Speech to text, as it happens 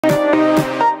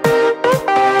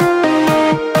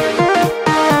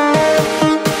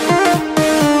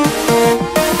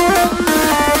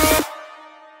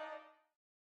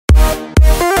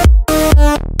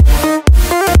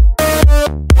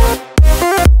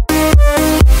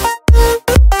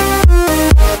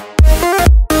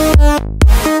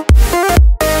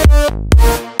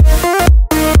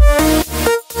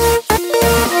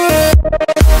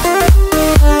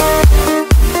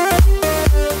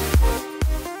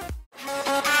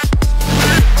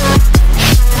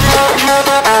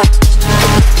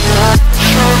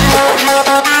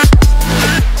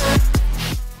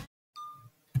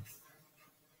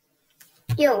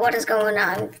what is going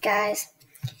on, guys?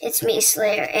 It's me,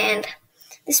 Slayer, and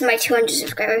this is my 200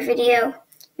 subscriber video.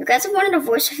 You guys have wanted a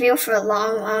voice reveal for a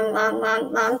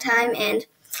long time, and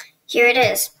here it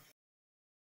is.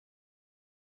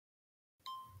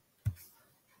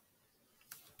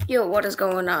 Yo, what is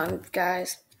going on,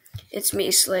 guys? It's me,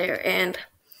 Slayer, and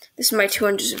this is my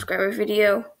 200 subscriber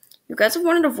video. You guys have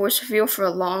wanted a voice reveal for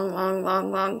a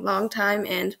long time,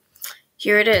 and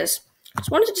here it is. I just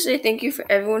wanted to say thank you for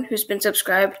everyone who's been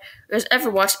subscribed or has ever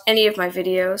watched any of my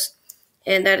videos,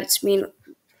 and that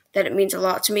it means a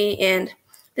lot to me. And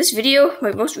this video,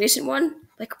 my most recent one,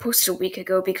 I posted a week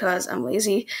ago because I'm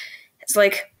lazy. It's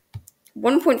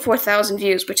 1.4 thousand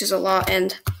views, which is a lot,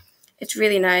 and it's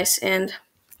really nice. And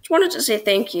just wanted to say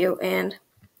thank you, and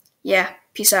yeah,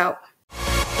 peace out.